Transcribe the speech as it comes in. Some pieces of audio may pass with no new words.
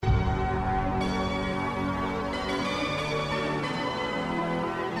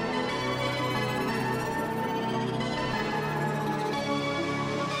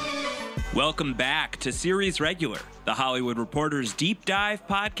Welcome back to Series Regular, the Hollywood Reporter's deep dive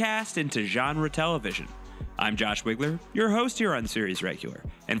podcast into genre television. I'm Josh Wigler, your host here on Series Regular,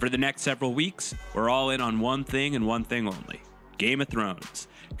 and for the next several weeks, we're all in on one thing and one thing only: Game of Thrones.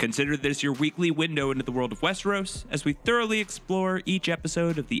 Consider this your weekly window into the world of Westeros as we thoroughly explore each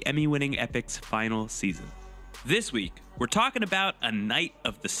episode of the Emmy-winning epic's final season. This week, we're talking about A Night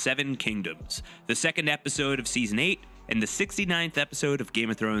of the Seven Kingdoms, the second episode of Season 8, and the 69th episode of Game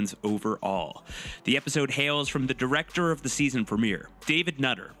of Thrones overall. The episode hails from the director of the season premiere, David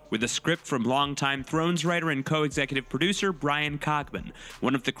Nutter, with a script from longtime Thrones writer and co-executive producer Bryan Cogman,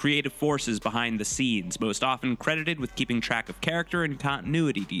 one of the creative forces behind the scenes, most often credited with keeping track of character and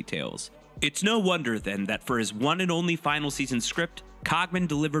continuity details. It's no wonder, then, that for his one and only final season script, Cogman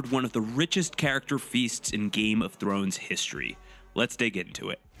delivered one of the richest character feasts in Game of Thrones history. Let's dig into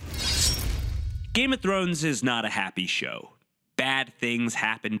it. Game of Thrones is not a happy show. Bad things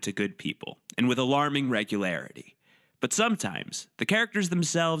happen to good people, and with alarming regularity. But sometimes, the characters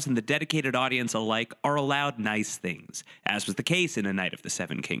themselves and the dedicated audience alike are allowed nice things, as was the case in A Night of the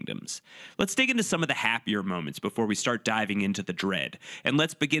Seven Kingdoms. Let's dig into some of the happier moments before we start diving into the dread, and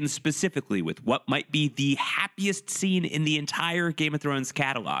let's begin specifically with what might be the happiest scene in the entire Game of Thrones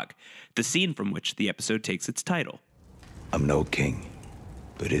catalog, the scene from which the episode takes its title. I'm no king,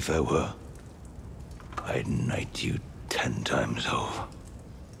 but if I were, I'd knight you 10 times over.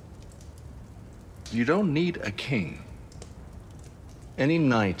 You don't need a king. Any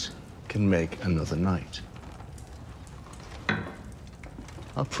knight can make another knight.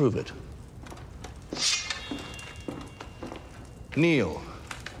 I'll prove it. Kneel,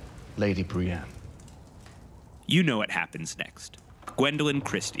 Lady Brienne. You know what happens next. Gwendoline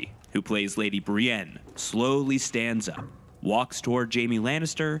Christie, who plays Lady Brienne, slowly stands up, walks toward Jaime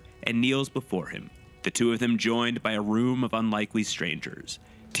Lannister, and kneels before him. The two of them joined by a room of unlikely strangers: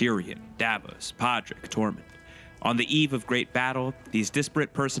 Tyrion, Davos, Podrick, Tormund. On the eve of great battle, these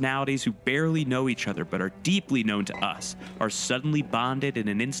disparate personalities who barely know each other but are deeply known to us are suddenly bonded in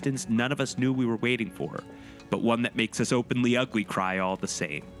an instance none of us knew we were waiting for, but one that makes us openly ugly cry all the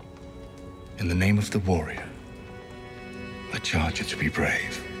same. In the name of the warrior, I charge you to be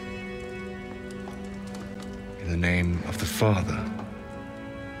brave. In the name of the father,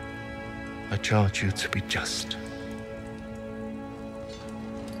 I charge you to be just.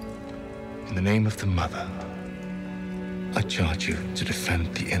 In the name of the mother, I charge you to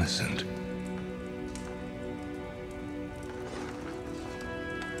defend the innocent.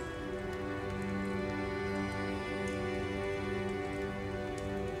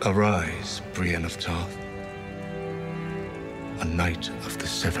 Arise, Brienne of Tarth, a knight of the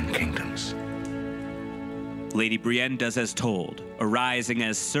Seven Kingdoms. Lady Brienne does as told, arising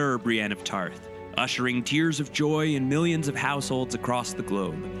as Sir Brienne of Tarth, ushering tears of joy in millions of households across the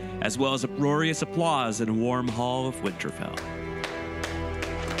globe, as well as uproarious applause in a warm hall of Winterfell.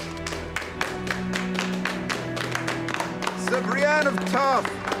 Sir Brienne of Tarth,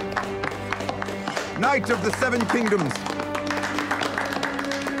 Knight of the Seven Kingdoms.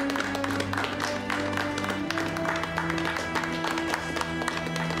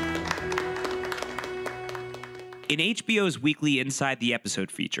 In HBO's weekly Inside the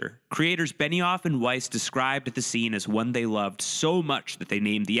Episode feature, creators Benioff and Weiss described the scene as one they loved so much that they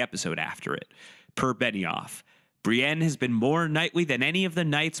named the episode after it. Per Benioff, Brienne has been more knightly than any of the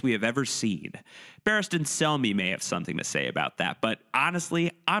knights we have ever seen. Barristan Selmy may have something to say about that, but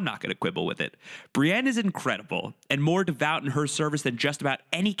honestly, I'm not going to quibble with it. Brienne is incredible, and more devout in her service than just about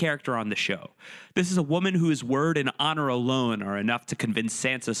any character on the show. This is a woman whose word and honor alone are enough to convince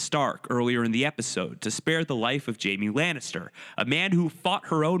Sansa Stark earlier in the episode to spare the life of Jaime Lannister, a man who fought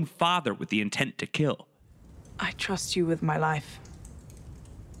her own father with the intent to kill. I trust you with my life.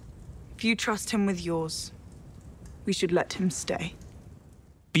 If you trust him with yours, we should let him stay.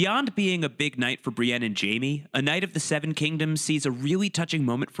 Beyond being a big night for Brienne and Jaime, A Night of the Seven Kingdoms sees a really touching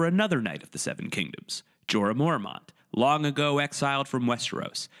moment for another Knight of the Seven Kingdoms, Jorah Mormont, long ago exiled from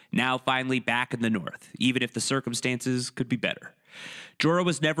Westeros, now finally back in the north, even if the circumstances could be better. Jorah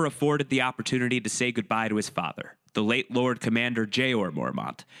was never afforded the opportunity to say goodbye to his father, the late Lord Commander Jeor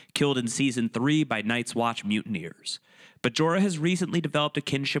Mormont, killed in Season 3 by Night's Watch mutineers. But Jorah has recently developed a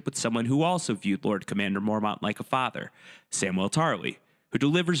kinship with someone who also viewed Lord Commander Mormont like a father, Samwell Tarly, who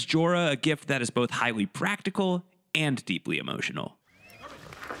delivers Jorah a gift that is both highly practical and deeply emotional.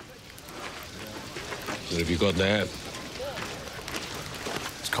 What have you got there?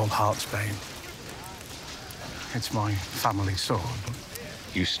 It's called Heartsbane. It's my family sword.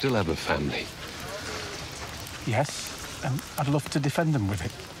 You still have a family? Yes, and I'd love to defend them with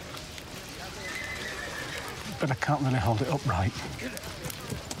it. But I can't really hold it upright.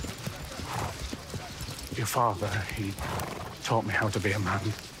 your father, he taught me how to be a man,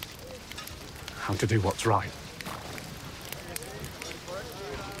 how to do what's right.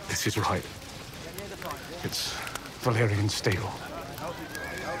 This is right. It's Valyrian steel.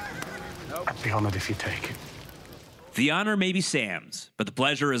 I'd be honored if you take it. The honor may be Sam's, but the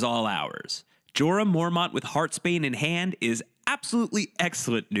pleasure is all ours. Jorah Mormont with Heartsbane in hand is absolutely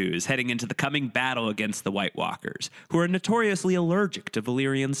excellent news heading into the coming battle against the White Walkers, who are notoriously allergic to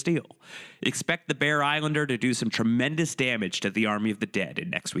Valyrian steel. Expect the Bear Islander to do some tremendous damage to the Army of the Dead in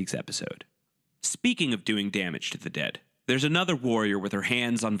next week's episode. Speaking of doing damage to the dead, there's another warrior with her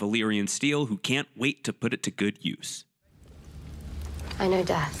hands on Valyrian steel who can't wait to put it to good use. I know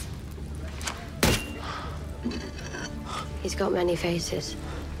death. He's got many faces.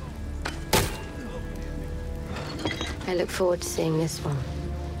 I look forward to seeing this one.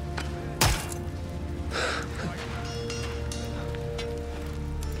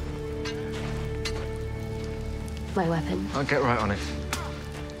 My weapon. I'll get right on it.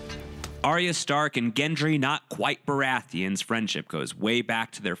 Arya Stark and Gendry, not quite Baratheon's friendship goes way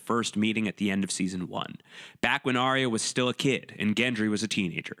back to their first meeting at the end of Season 1, back when Arya was still a kid and Gendry was a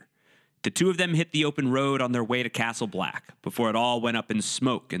teenager. The two of them hit the open road on their way to Castle Black before it all went up in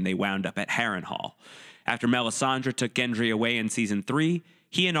smoke and they wound up at Harrenhal. After Melisandre took Gendry away in Season 3,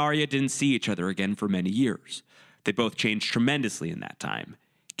 he and Arya didn't see each other again for many years. They both changed tremendously in that time.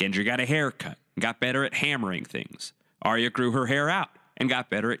 Gendry got a haircut and got better at hammering things. Arya grew her hair out and got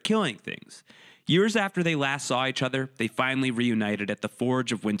better at killing things. Years after they last saw each other, they finally reunited at the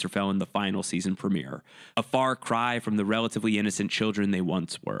Forge of Winterfell in the final season premiere, a far cry from the relatively innocent children they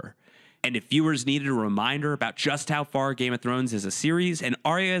once were. And if viewers needed a reminder about just how far Game of Thrones as a series and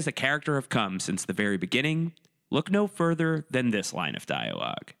Arya as a character have come since the very beginning, look no further than this line of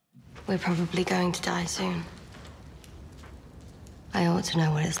dialogue. We're probably going to die soon. I ought to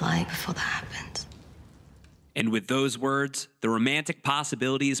know what it's like before that happens. And with those words, the romantic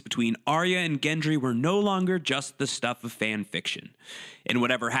possibilities between Arya and Gendry were no longer just the stuff of fan fiction. And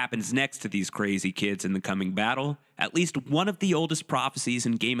whatever happens next to these crazy kids in the coming battle, at least one of the oldest prophecies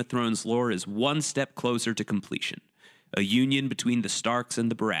in Game of Thrones lore is one step closer to completion. A union between the Starks and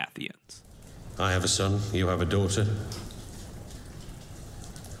the Baratheons. I have a son, you have a daughter.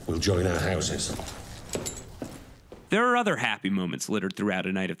 We'll join our houses. There are other happy moments littered throughout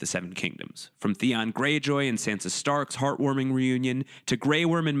A Night of the Seven Kingdoms, from Theon Greyjoy and Sansa Stark's heartwarming reunion to Grey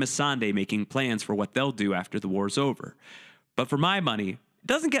Worm and Missandei making plans for what they'll do after the war's over. But for my money, it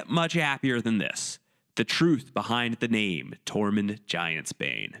doesn't get much happier than this. The truth behind the name Tormund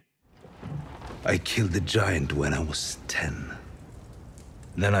Giantsbane. I killed the giant when I was 10.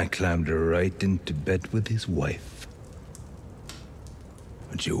 Then I climbed right into bed with his wife.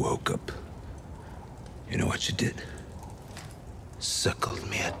 When she woke up, you know what she did? Suckled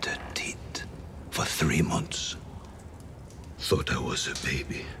me at her teat for 3 months. Thought I was a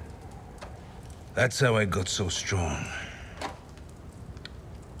baby. That's how I got so strong.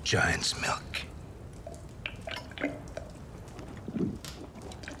 Giant's milk.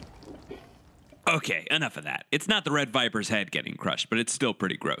 Okay, enough of that. It's not the Red Viper's head getting crushed, but it's still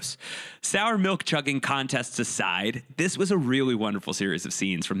pretty gross. Sour milk chugging contests aside, this was a really wonderful series of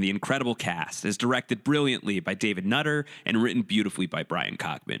scenes from the incredible cast, as directed brilliantly by David Nutter and written beautifully by Brian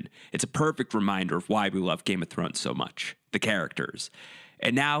Cogman. It's a perfect reminder of why we love Game of Thrones so much, the characters.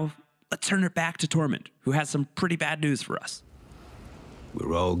 And now, let's turn it back to Tormund, who has some pretty bad news for us.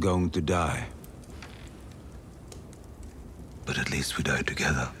 We're all going to die. But at least we die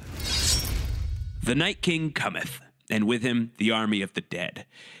together. The Night King cometh, and with him the army of the dead.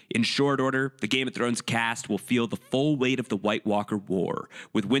 In short order, the Game of Thrones cast will feel the full weight of the White Walker War,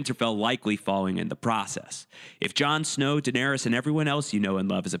 with Winterfell likely falling in the process. If Jon Snow, Daenerys, and everyone else you know and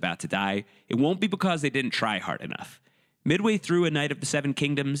love is about to die, it won't be because they didn't try hard enough. Midway through A Night of the Seven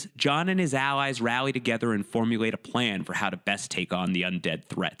Kingdoms, Jon and his allies rally together and formulate a plan for how to best take on the undead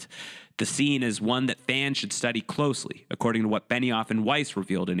threat. The scene is one that fans should study closely, according to what Benioff and Weiss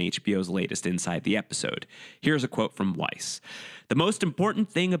revealed in HBO's latest Inside the Episode. Here's a quote from Weiss. "The most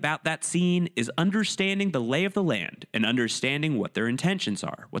important thing about that scene is understanding the lay of the land and understanding what their intentions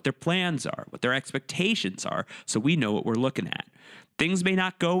are, what their plans are, what their expectations are, so we know what we're looking at. Things may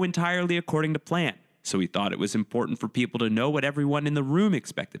not go entirely according to plan, so we thought it was important for people to know what everyone in the room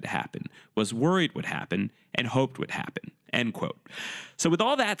expected to happen, was worried would happen, and hoped would happen." End quote. So with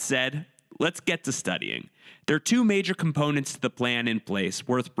all that said, let's get to studying. There are two major components to the plan in place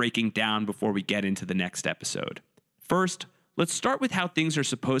worth breaking down before we get into the next episode. First, let's start with how things are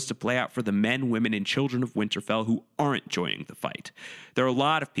supposed to play out for the men, women, and children of Winterfell who aren't joining the fight. There are a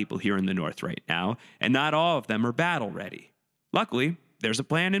lot of people here in the North right now, and not all of them are battle ready. Luckily, there's a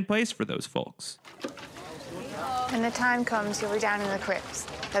plan in place for those folks. When the time comes, you'll be down in the crypts.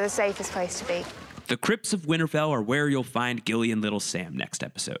 They're the safest place to be. The Crypts of Winterfell are where you'll find Gilly and Little Sam next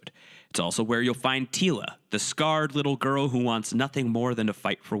episode. It's also where you'll find Tila, the scarred little girl who wants nothing more than to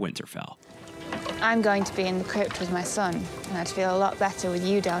fight for Winterfell. I'm going to be in the crypt with my son, and I'd feel a lot better with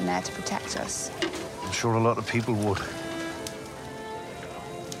you down there to protect us. I'm sure a lot of people would.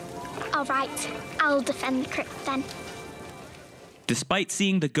 All right, I'll defend the crypt then. Despite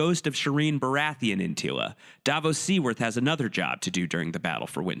seeing the ghost of Shireen Baratheon in Tila, Davos Seaworth has another job to do during the battle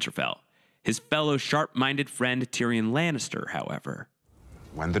for Winterfell. His fellow sharp-minded friend Tyrion Lannister, however.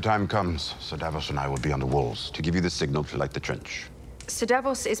 When the time comes, Sir Davos and I will be on the walls to give you the signal to light the trench. Sir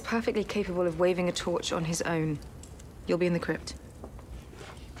Davos is perfectly capable of waving a torch on his own. You'll be in the crypt.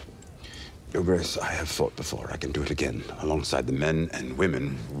 Your Grace, I have fought before. I can do it again, alongside the men and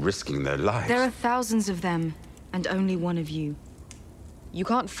women risking their lives. There are thousands of them, and only one of you. You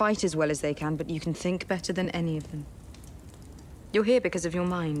can't fight as well as they can, but you can think better than any of them. You're here because of your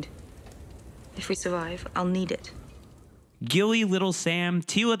mind. If we survive, I'll need it. Gilly, Little Sam,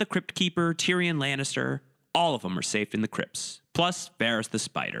 Tila the Crypt Keeper, Tyrion Lannister, all of them are safe in the crypts. Plus Varys the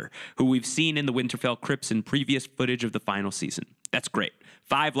Spider, who we've seen in the Winterfell crypts in previous footage of the final season. That's great.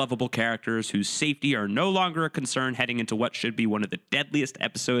 5 lovable characters whose safety are no longer a concern heading into what should be one of the deadliest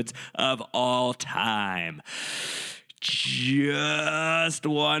episodes of all time. Just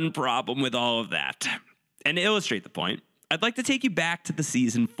one problem with all of that. And to illustrate the point, I'd like to take you back to the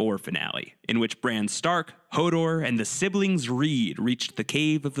Season 4 finale, in which Bran Stark, Hodor, and the siblings Reed reached the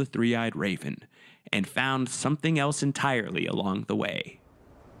Cave of the Three-Eyed Raven, and found something else entirely along the way.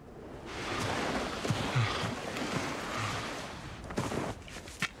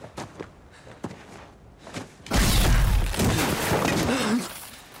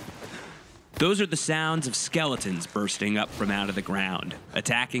 Those are the sounds of skeletons bursting up from out of the ground,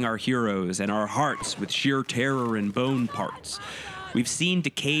 attacking our heroes and our hearts with sheer terror and bone parts. We've seen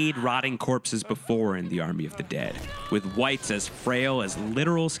decayed, rotting corpses before in the Army of the Dead, with wights as frail as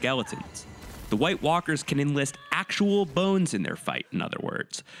literal skeletons. The White Walkers can enlist actual bones in their fight, in other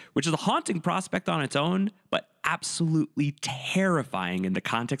words, which is a haunting prospect on its own, but absolutely terrifying in the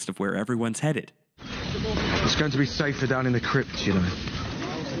context of where everyone's headed. It's going to be safer down in the crypt, you know.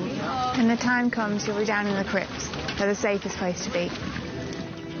 When the time comes, you'll be down in the crypts. They're the safest place to be.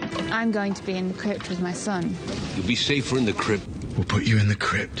 I'm going to be in the crypt with my son. You'll be safer in the crypt. We'll put you in the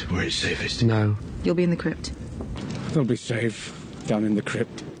crypt where it's safest. No. You'll be in the crypt. They'll be safe down in the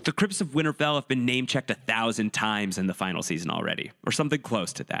crypt. The Crypts of Winterfell have been name-checked 1,000 times in the final season already, or something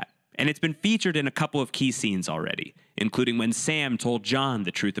close to that. And it's been featured in a couple of key scenes already, including when Sam told Jon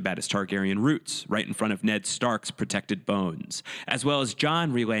the truth about his Targaryen roots, right in front of Ned Stark's protected bones, as well as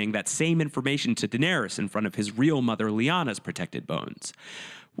Jon relaying that same information to Daenerys in front of his real mother Lyanna's protected bones.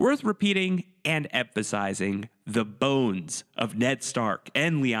 Worth repeating and emphasizing, the bones of Ned Stark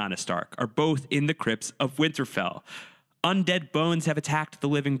and Lyanna Stark are both in the Crypts of Winterfell. Undead bones have attacked the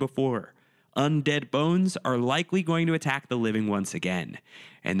living before. Undead bones are likely going to attack the living once again,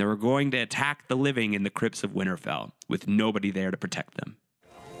 and they're going to attack the living in the Crypts of Winterfell, with nobody there to protect them.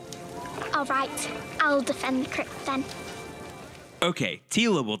 All right, I'll defend the crypt then. Okay,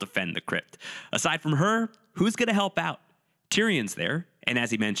 Tila will defend the crypt. Aside from her, who's going to help out? Tyrion's there, and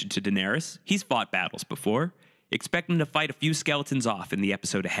as he mentioned to Daenerys, he's fought battles before. Expect him to fight a few skeletons off in the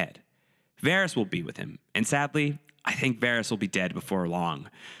episode ahead. Varys will be with him, and sadly, I think Varys will be dead before long.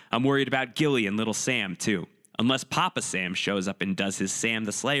 I'm worried about Gilly and Little Sam, too, unless Papa Sam shows up and does his Sam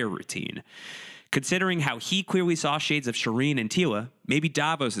the Slayer routine. Considering how he clearly saw shades of Shireen and Tila, maybe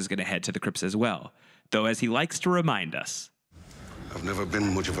Davos is going to head to the crypts as well, though as he likes to remind us. I've never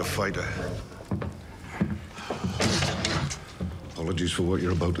been much of a fighter. Apologies for what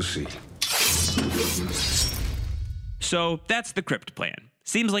you're about to see. So that's the crypt plan.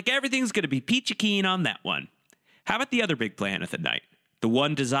 Seems like everything's going to be peachy keen on that one. How about the other big plan of the night? The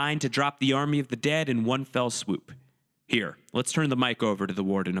one designed to drop the Army of the Dead in one fell swoop. Here, let's turn the mic over to the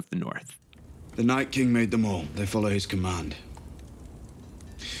Warden of the North. The Night King made them all. They follow his command.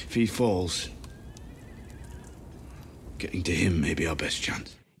 If he falls, getting to him may be our best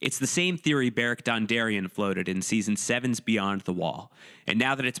chance. It's the same theory Beric Dondarrion floated in Season 7's Beyond the Wall. And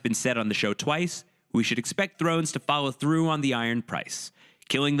now that it's been said on the show twice, we should expect Thrones to follow through on the Iron Price.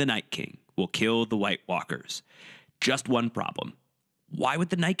 Killing the Night King will kill the White Walkers. Just one problem. Why would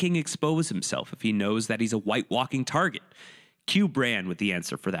the Night King expose himself if he knows that he's a White Walking target? Cue Bran with the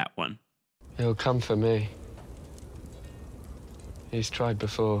answer for that one. He'll come for me. He's tried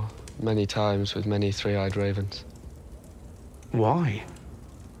before, many times with many three-eyed ravens. Why?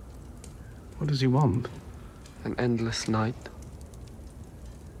 What does he want? An endless night.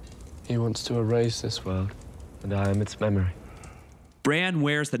 He wants to erase this world and I am its memory. Bran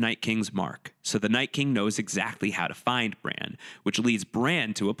wears the Night King's mark, so the Night King knows exactly how to find Bran, which leads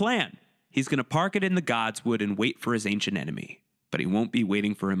Bran to a plan. He's going to park it in the Godswood and wait for his ancient enemy, but he won't be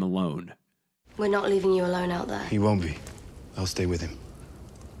waiting for him alone. We're not leaving you alone out there. He won't be. I'll stay with him.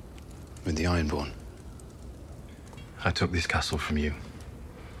 With the Ironborn. I took this castle from you.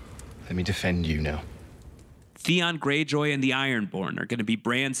 Let me defend you now. Theon Greyjoy and the Ironborn are going to be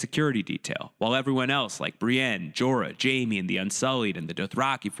Bran's security detail, while everyone else like Brienne, Jorah, Jaime, and the Unsullied and the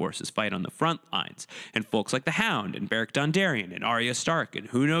Dothraki forces fight on the front lines, and folks like the Hound and Beric Dondarrion and Arya Stark and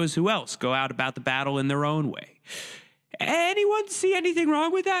who knows who else go out about the battle in their own way. Anyone see anything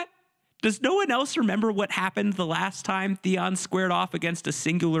wrong with that? Does no one else remember what happened the last time Theon squared off against a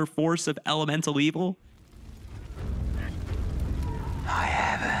singular force of elemental evil? I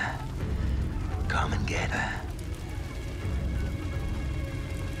have her. Come and get her.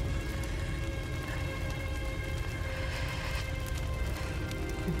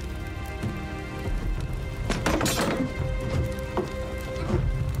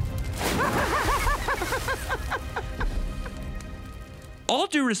 All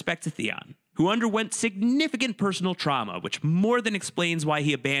due respect to Theon, who underwent significant personal trauma, which more than explains why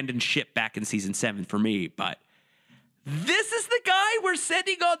he abandoned ship back in Season 7 for me, but this is the guy we're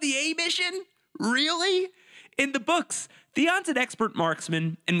sending on the A mission? Really? In the books, Theon's an expert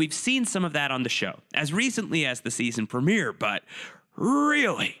marksman, and we've seen some of that on the show, as recently as the season premiere, but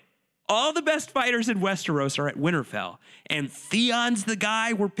really? All the best fighters in Westeros are at Winterfell, and Theon's the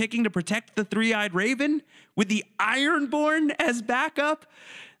guy we're picking to protect the Three-Eyed Raven? With the Ironborn as backup?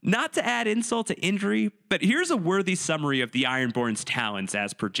 Not to add insult to injury, but here's a worthy summary of the Ironborn's talents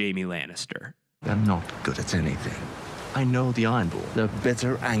as per Jaime Lannister. They're not good at anything. I know the Ironborn. They're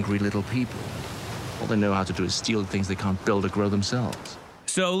bitter, angry little people. All they know how to do is steal things they can't build or grow themselves.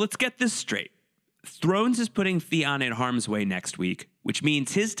 So let's get this straight. Thrones is putting Theon in harm's way next week, which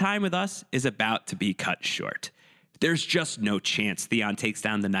means his time with us is about to be cut short. There's just no chance Theon takes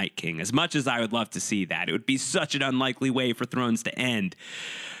down the Night King, as much as I would love to see that. It would be such an unlikely way for Thrones to end.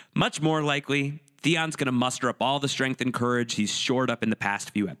 Much more likely, Theon's going to muster up all the strength and courage he's shored up in the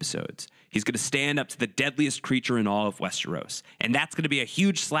past few episodes. He's going to stand up to the deadliest creature in all of Westeros. And that's going to be a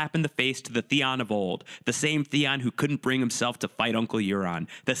huge slap in the face to the Theon of old. The same Theon who couldn't bring himself to fight Uncle Euron.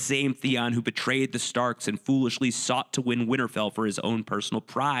 The same Theon who betrayed the Starks and foolishly sought to win Winterfell for his own personal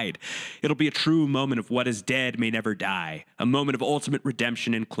pride. It'll be a true moment of what is dead may never die. A moment of ultimate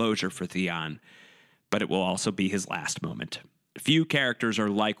redemption and closure for Theon. But it will also be his last moment. Few characters are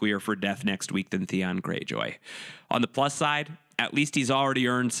likelier for death next week than Theon Greyjoy. On the plus side, at least he's already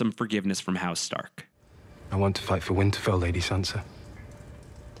earned some forgiveness from House Stark. I want to fight for Winterfell, Lady Sansa.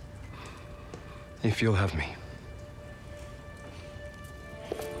 If you'll have me.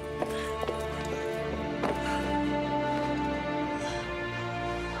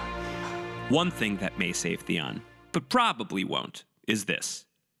 One thing that may save Theon, but probably won't, is this.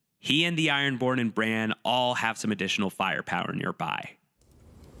 He and the Ironborn and Bran all have some additional firepower nearby.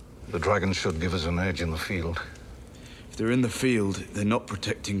 The dragons should give us an edge in the field. If they're in the field, they're not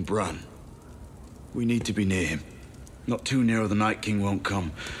protecting Bran. We need to be near him. Not too near or the Night King won't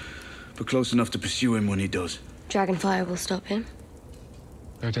come, but close enough to pursue him when he does. Dragonfire will stop him?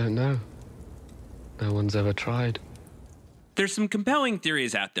 I don't know. No one's ever tried. There's some compelling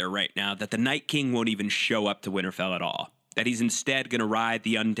theories out there right now that the Night King won't even show up to Winterfell at all. That he's instead going to ride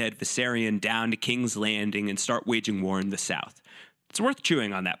the undead Viserion down to King's Landing and start waging war in the south. It's worth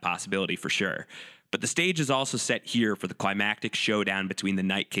chewing on that possibility for sure. But the stage is also set here for the climactic showdown between the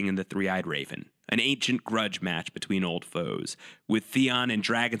Night King and the Three-Eyed Raven, an ancient grudge match between old foes, with Theon and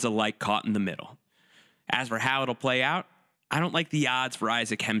dragons alike caught in the middle. As for how it'll play out, I don't like the odds for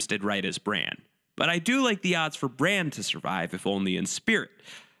Isaac Hempstead Wright as Bran, but I do like the odds for Bran to survive, if only in spirit.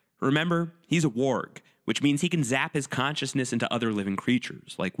 Remember, he's a warg, which means he can zap his consciousness into other living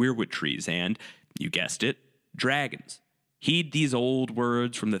creatures, like weirwood trees and, you guessed it, dragons. Heed these old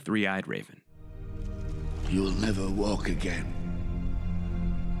words from the Three-Eyed Raven. You'll never walk again.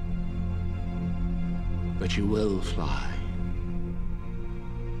 But you will fly.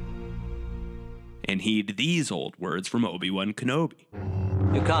 And heed these old words from Obi-Wan Kenobi.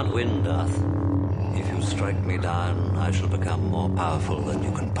 You can't win, Darth. If you strike me down, I shall become more powerful than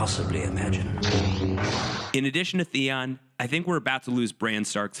you can possibly imagine. In addition to Theon, I think we're about to lose Bran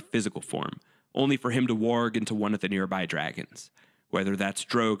Stark's physical form, only for him to warg into one of the nearby dragons. Whether that's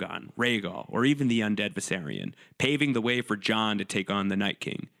Drogon, Rhaegal, or even the undead Viserion, paving the way for Jon to take on the Night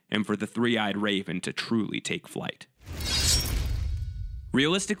King, and for the Three-Eyed Raven to truly take flight.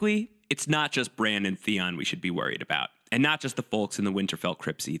 Realistically, it's not just Bran and Theon we should be worried about, and not just the folks in the Winterfell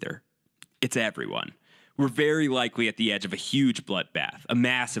crypts either. It's everyone. We're very likely at the edge of a huge bloodbath, a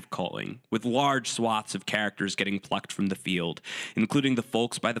massive culling, with large swaths of characters getting plucked from the field, including the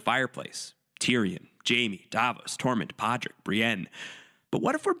folks by the fireplace. Tyrion, Jaime, Davos, Tormund, Podrick, Brienne. But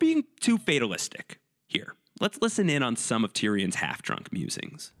what if we're being too fatalistic? Here, let's listen in on some of Tyrion's half-drunk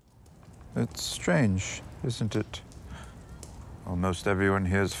musings. It's strange, isn't it? Almost everyone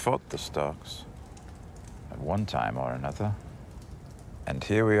here's fought the Starks, at one time or another. And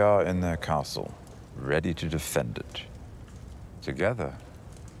here we are in their castle, ready to defend it. Together.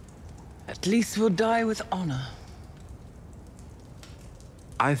 At least we'll die with honor.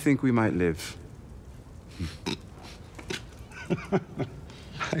 I think we might live.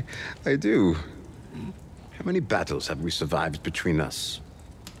 I do. How many battles have we survived between us?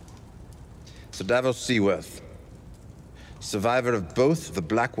 Sir Davos Seaworth, survivor of both the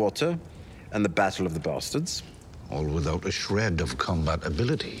Blackwater and the Battle of the Bastards. All without a shred of combat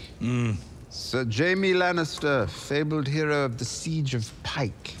ability. Sir Jaime Lannister, fabled hero of the Siege of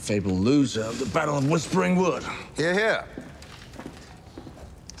Pike. Fabled loser of the Battle of Whispering Wood. Hear, hear.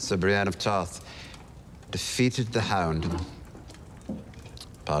 Sir Brienne of Tarth defeated the Hound.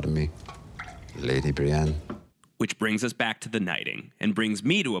 Pardon me, Lady Brienne. Which brings us back to the knighting, and brings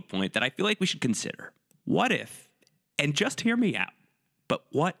me to a point that I feel like we should consider. What if, and just hear me out, but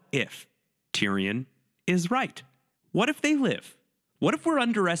what if Tyrion is right? What if they live? What if we're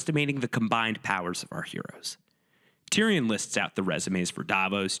underestimating the combined powers of our heroes? Tyrion lists out the resumes for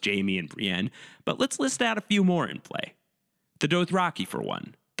Davos, Jaime, and Brienne, but let's list out a few more in play. The Dothraki, for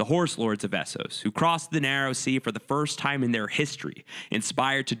one. The Horse Lords of Essos, who crossed the Narrow Sea for the first time in their history,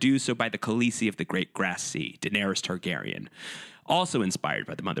 inspired to do so by the Khaleesi of the Great Grass Sea, Daenerys Targaryen. Also inspired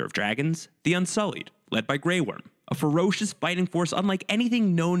by the Mother of Dragons, the Unsullied, led by Grey Worm, a ferocious fighting force unlike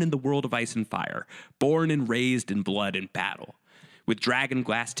anything known in the world of ice and fire, born and raised in blood and battle. With dragon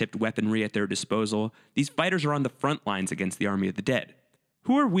glass-tipped weaponry at their disposal, these fighters are on the front lines against the army of the dead.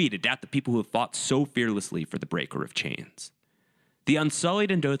 Who are we to doubt the people who have fought so fearlessly for the Breaker of Chains? The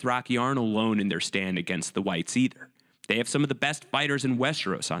Unsullied and Dothraki aren't alone in their stand against the Whites either. They have some of the best fighters in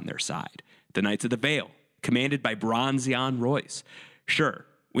Westeros on their side. The Knights of the Vale, commanded by Bronn Zeon Royce. Sure,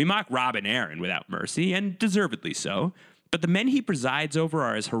 we mock Robin Arryn without mercy, and deservedly so, but the men he presides over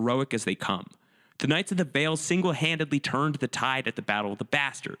are as heroic as they come. The Knights of the Vale single-handedly turned the tide at the Battle of the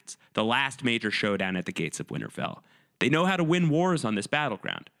Bastards, the last major showdown at the gates of Winterfell. They know how to win wars on this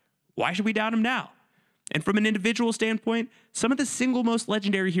battleground. Why should we doubt them now? And from an individual standpoint, some of the single most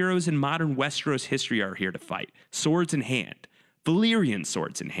legendary heroes in modern Westeros history are here to fight, swords in hand. Valyrian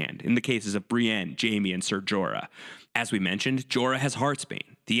swords in hand, in the cases of Brienne, Jaime, and Ser Jorah. As we mentioned, Jorah has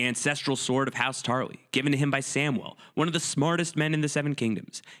Heartsbane, the ancestral sword of House Tarly, given to him by Samwell, one of the smartest men in the Seven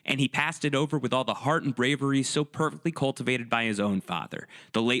Kingdoms, and he passed it over with all the heart and bravery so perfectly cultivated by his own father,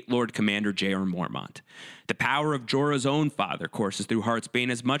 the late Lord Commander Jair Mormont. The power of Jorah's own father courses through Heartsbane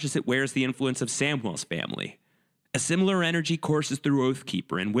as much as it wears the influence of Samwell's family. A similar energy courses through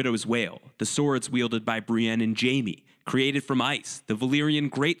Oathkeeper and Widow's Wail, the swords wielded by Brienne and Jaime, created from ice, the Valyrian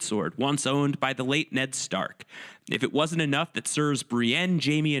greatsword once owned by the late Ned Stark. If it wasn't enough that Sirs Brienne,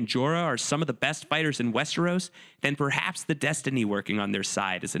 Jaime, and Jorah are some of the best fighters in Westeros, then perhaps the destiny working on their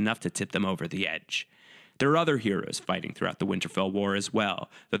side is enough to tip them over the edge. There are other heroes fighting throughout the Winterfell War as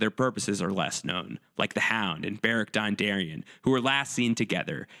well, though their purposes are less known, like the Hound and Beric Dondarrion, who were last seen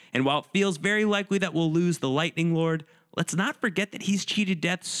together. And while it feels very likely that we'll lose the Lightning Lord, let's not forget that he's cheated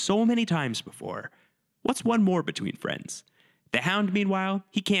death so many times before. What's one more between friends? The Hound, meanwhile,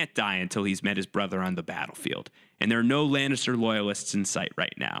 he can't die until he's met his brother on the battlefield, and there are no Lannister loyalists in sight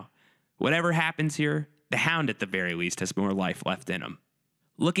right now. Whatever happens here, the Hound at the very least has more life left in him.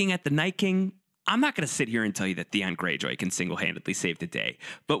 Looking at the Night King, I'm not going to sit here and tell you that Theon Greyjoy can single-handedly save the day,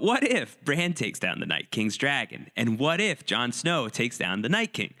 but what if Bran takes down the Night King's dragon? And what if Jon Snow takes down the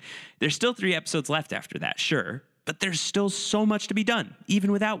Night King? There's still 3 episodes left after that, sure, but there's still so much to be done,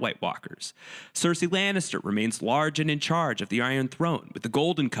 even without White Walkers. Cersei Lannister remains large and in charge of the Iron Throne, with the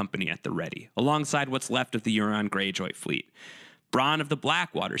Golden Company at the ready, alongside what's left of the Euron Greyjoy fleet. Bronn of the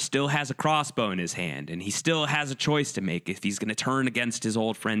Blackwater still has a crossbow in his hand, and he still has a choice to make if he's going to turn against his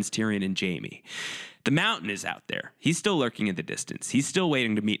old friends Tyrion and Jaime. The Mountain is out there. He's still lurking in the distance. He's still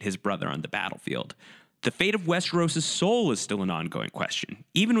waiting to meet his brother on the battlefield. The fate of Westeros' soul is still an ongoing question,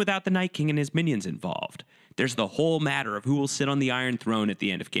 even without the Night King and his minions involved. There's the whole matter of who will sit on the Iron Throne at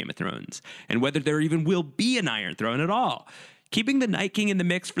the end of Game of Thrones, and whether there even will be an Iron Throne at all. Keeping the Night King in the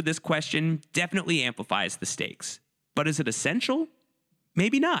mix for this question definitely amplifies the stakes. But is it essential?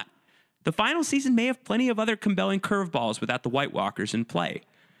 Maybe not. The final season may have plenty of other compelling curveballs without the White Walkers in play.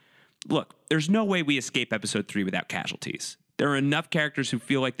 Look, there's no way we escape episode 3 without casualties. There are enough characters who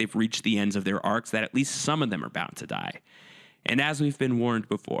feel like they've reached the ends of their arcs that at least some of them are bound to die. And as we've been warned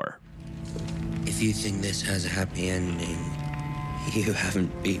before, if you think this has a happy ending, you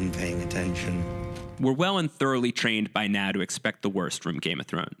haven't been paying attention. We're well and thoroughly trained by now to expect the worst from Game of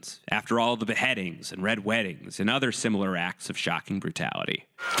Thrones, after all the beheadings and red weddings and other similar acts of shocking brutality.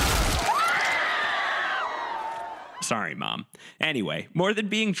 Sorry, Mom. Anyway, more than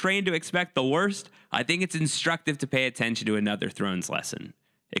being trained to expect the worst, I think it's instructive to pay attention to another Thrones lesson.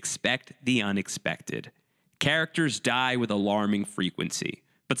 Expect the unexpected. Characters die with alarming frequency,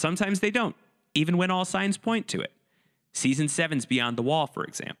 but sometimes they don't, even when all signs point to it. Season 7's Beyond the Wall, for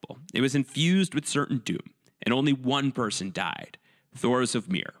example. It was infused with certain doom, and only one person died, Thoros of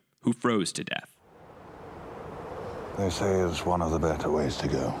Myr, who froze to death. They say it's one of the better ways to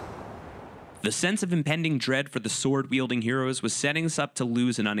go. The sense of impending dread for the sword-wielding heroes was setting us up to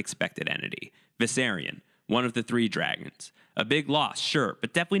lose an unexpected entity, Viserion, one of the 3 dragons. A big loss, sure,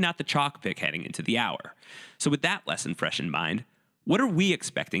 but definitely not the chalk pick heading into the hour. So with that lesson fresh in mind, what are we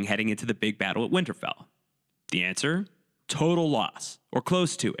expecting heading into the big battle at Winterfell? The answer? Total loss, or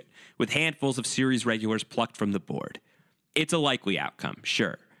close to it, with handfuls of series regulars plucked from the board. It's a likely outcome,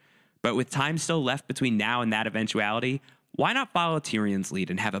 sure. But with time still left between now and that eventuality, why not follow Tyrion's lead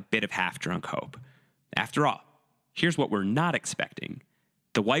and have a bit of half-drunk hope? After all, here's what we're not expecting.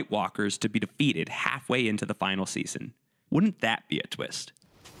 The White Walkers to be defeated halfway into the final season. Wouldn't that be a twist?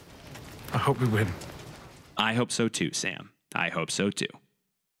 I hope we win. I hope so too, Sam. I hope so too.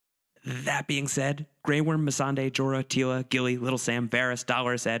 That being said, Grey Worm, Missandei, Jorah, Tila, Gilly, Little Sam, Varys,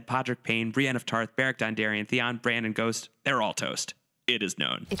 Dolorous Ed, Podrick Payne, Brienne of Tarth, Beric Dondarrion, Theon, Bran, and Ghost, they're all toast. It is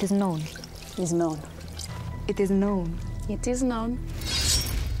known. It is known. It is known. It is known. It is known.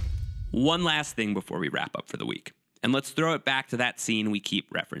 One last thing before we wrap up for the week, and let's throw it back to that scene we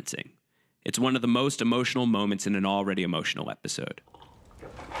keep referencing. It's one of the most emotional moments in an already emotional episode.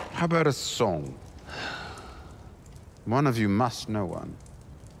 How about a song? One of you must know one.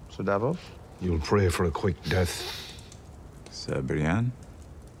 Sir Davos? You'll pray for a quick death. Sir Brienne?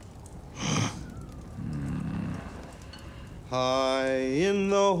 High in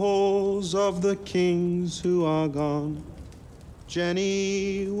the halls of the kings who are gone,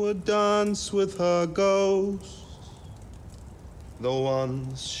 Jenny would dance with her ghosts. The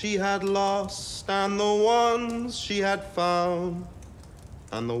ones she had lost and the ones she had found,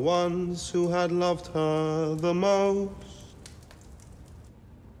 and the ones who had loved her the most.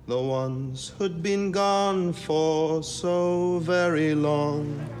 The ones who'd been gone for so very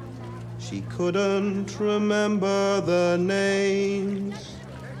long, she couldn't remember their names.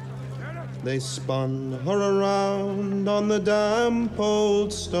 They spun her around on the damp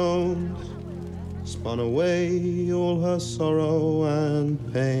old stones, spun away all her sorrow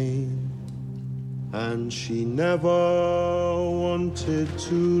and pain. And she never wanted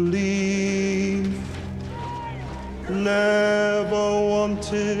to leave, never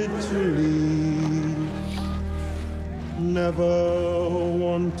wanted to leave, never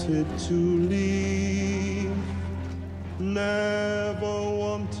wanted to leave, never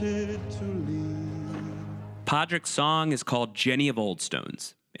wanted to leave. Podrick's song is called Jenny of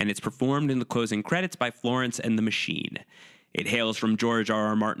Oldstones, and it's performed in the closing credits by Florence and the Machine. It hails from George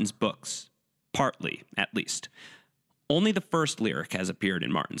R.R. Martin's books, partly, at least. Only the first lyric has appeared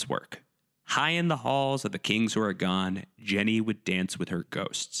in Martin's work. High in the halls of the kings who are gone, Jenny would dance with her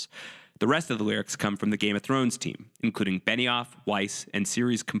ghosts. The rest of the lyrics come from the Game of Thrones team, including Benioff, Weiss, and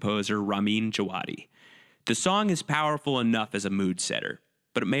series composer Ramin Djawadi. The song is powerful enough as a mood setter,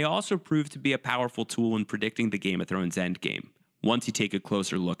 but it may also prove to be a powerful tool in predicting the Game of Thrones endgame, once you take a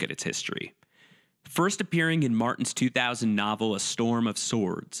closer look at its history. First appearing in Martin's 2000 novel A Storm of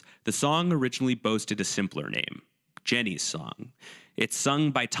Swords, the song originally boasted a simpler name, Jenny's Song. It's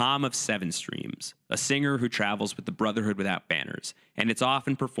sung by Tom of Seven Streams, a singer who travels with the Brotherhood Without Banners, and it's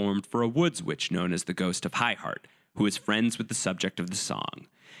often performed for a woods witch known as the Ghost of Highheart, who is friends with the subject of the song,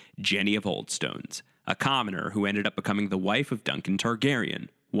 Jenny of Oldstones, a commoner who ended up becoming the wife of Duncan Targaryen,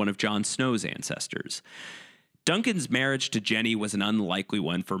 one of Jon Snow's ancestors. Duncan's marriage to Jenny was an unlikely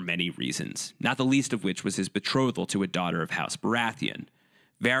one for many reasons, not the least of which was his betrothal to a daughter of House Baratheon.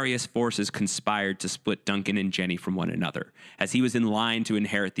 Various forces conspired to split Duncan and Jenny from one another, as he was in line to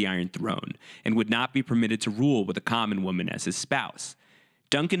inherit the Iron Throne, and would not be permitted to rule with a common woman as his spouse.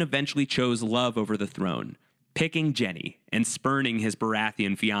 Duncan eventually chose love over the throne, picking Jenny and spurning his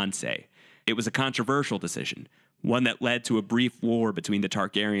Baratheon fiancé. It was a controversial decision, one that led to a brief war between the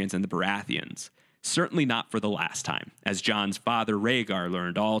Targaryens and the Baratheons. Certainly not for the last time, as Jon's father Rhaegar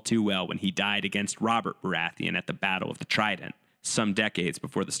learned all too well when he died against Robert Baratheon at the Battle of the Trident, some decades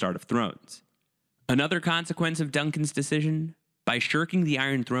before the start of Thrones. Another consequence of Duncan's decision? By shirking the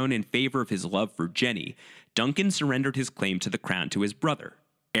Iron Throne in favor of his love for Jenny, Duncan surrendered his claim to the crown to his brother,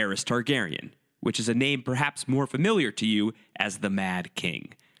 Aerys Targaryen, which is a name perhaps more familiar to you as the Mad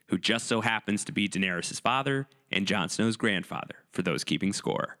King, who just so happens to be Daenerys' father and Jon Snow's grandfather, for those keeping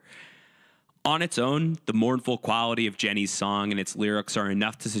score. On its own, the mournful quality of Jenny's song and its lyrics are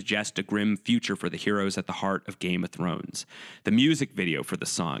enough to suggest a grim future for the heroes at the heart of Game of Thrones. The music video for the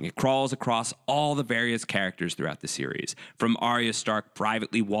song, it crawls across all the various characters throughout the series, from Arya Stark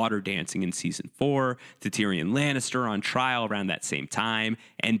privately water dancing in Season 4, to Tyrion Lannister on trial around that same time,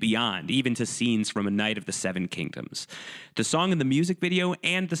 and beyond, even to scenes from A Night of the Seven Kingdoms. The song in the music video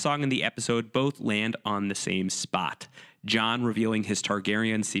and the song in the episode both land on the same spot. Jon revealing his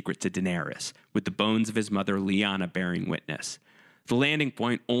Targaryen secret to Daenerys, with the bones of his mother Lyanna bearing witness. The landing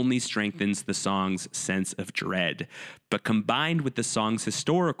point only strengthens the song's sense of dread, but combined with the song's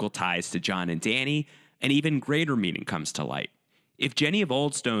historical ties to Jon and Dany, an even greater meaning comes to light. If Jenny of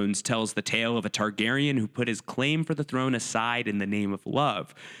Oldstones tells the tale of a Targaryen who put his claim for the throne aside in the name of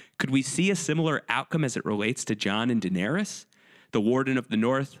love, could we see a similar outcome as it relates to Jon and Daenerys? The Warden of the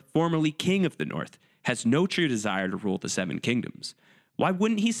North, formerly King of the North, has no true desire to rule the Seven Kingdoms. Why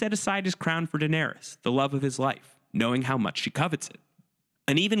wouldn't he set aside his crown for Daenerys, the love of his life, knowing how much she covets it?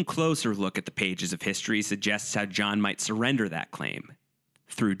 An even closer look at the pages of history suggests how Jon might surrender that claim.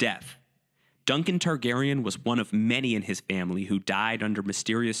 Through death. Duncan Targaryen was one of many in his family who died under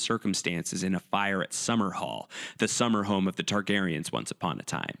mysterious circumstances in a fire at Summerhall, the summer home of the Targaryens once upon a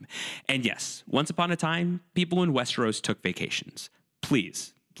time. And yes, once upon a time, people in Westeros took vacations.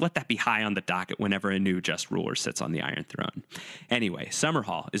 Please, let that be high on the docket whenever a new just ruler sits on the Iron Throne. Anyway,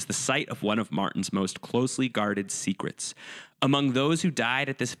 Summerhall is the site of one of Martin's most closely guarded secrets. Among those who died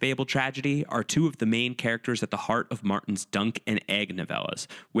at this fabled tragedy are two of the main characters at the heart of Martin's Dunk and Egg novellas,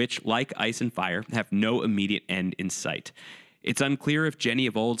 which, like Ice and Fire, have no immediate end in sight. It's unclear if Jenny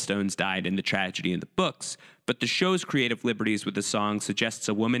of Oldstones died in the tragedy in the books, but the show's creative liberties with the song suggests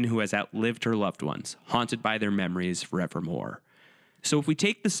a woman who has outlived her loved ones, haunted by their memories forevermore. So if we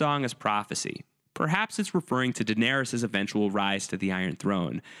take the song as prophecy, perhaps it's referring to Daenerys' eventual rise to the Iron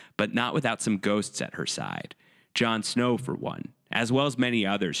Throne, but not without some ghosts at her side. Jon Snow, for one, as well as many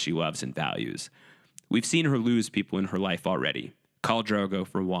others she loves and values. We've seen her lose people in her life already. Khal Drogo,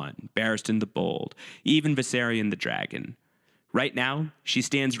 for one, Barristan the Bold, even Viserion the Dragon. Right now, she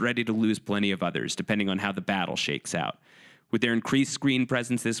stands ready to lose plenty of others, depending on how the battle shakes out. With their increased screen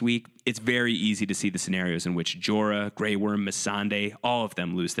presence this week, it's very easy to see the scenarios in which Jorah, Grey Worm, Missandei, all of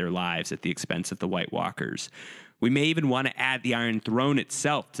them lose their lives at the expense of the White Walkers. We may even want to add the Iron Throne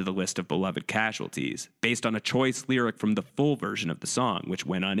itself to the list of beloved casualties, based on a choice lyric from the full version of the song, which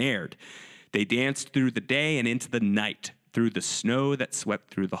went unaired. They danced through the day and into the night, through the snow that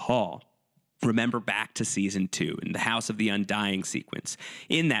swept through the hall. Remember back to Season 2 in the House of the Undying sequence.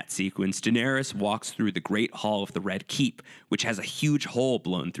 In that sequence, Daenerys walks through the Great Hall of the Red Keep, which has a huge hole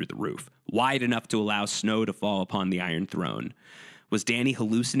blown through the roof, wide enough to allow snow to fall upon the Iron Throne. Was Dany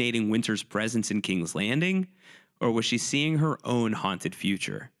hallucinating Winter's presence in King's Landing? Or was she seeing her own haunted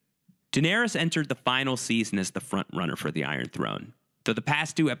future? Daenerys entered the final season as the front-runner for the Iron Throne, though the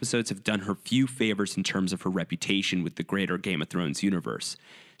past 2 episodes have done her few favors in terms of her reputation with the greater Game of Thrones universe.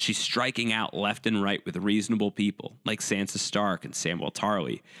 She's striking out left and right with reasonable people, like Sansa Stark and Samwell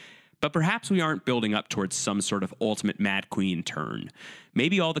Tarly. But perhaps we aren't building up towards some sort of ultimate Mad Queen turn.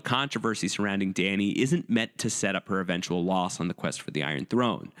 Maybe all the controversy surrounding Dany isn't meant to set up her eventual loss on the quest for the Iron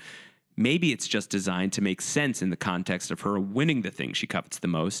Throne. Maybe it's just designed to make sense in the context of her winning the thing she covets the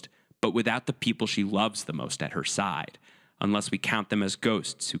most, but without the people she loves the most at her side, unless we count them as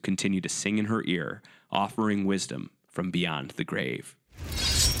ghosts who continue to sing in her ear, offering wisdom from beyond the grave.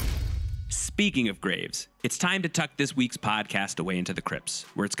 Speaking of graves, it's time to tuck this week's podcast away into the crypts,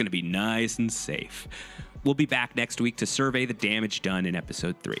 where it's going to be nice and safe. We'll be back next week to survey the damage done in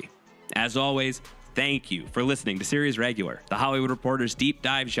Episode 3. As always, thank you for listening to Series Regular, the Hollywood Reporter's deep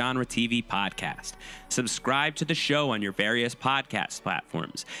dive genre TV podcast. Subscribe to the show on your various podcast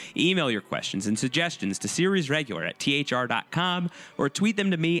platforms. Email your questions and suggestions to seriesregular@thr.com or tweet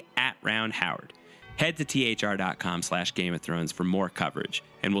them to me @RoundHoward. Head to thr.com/Game of Thrones for more coverage,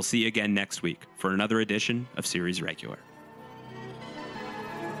 and we'll see you again next week for another edition of Series Regular.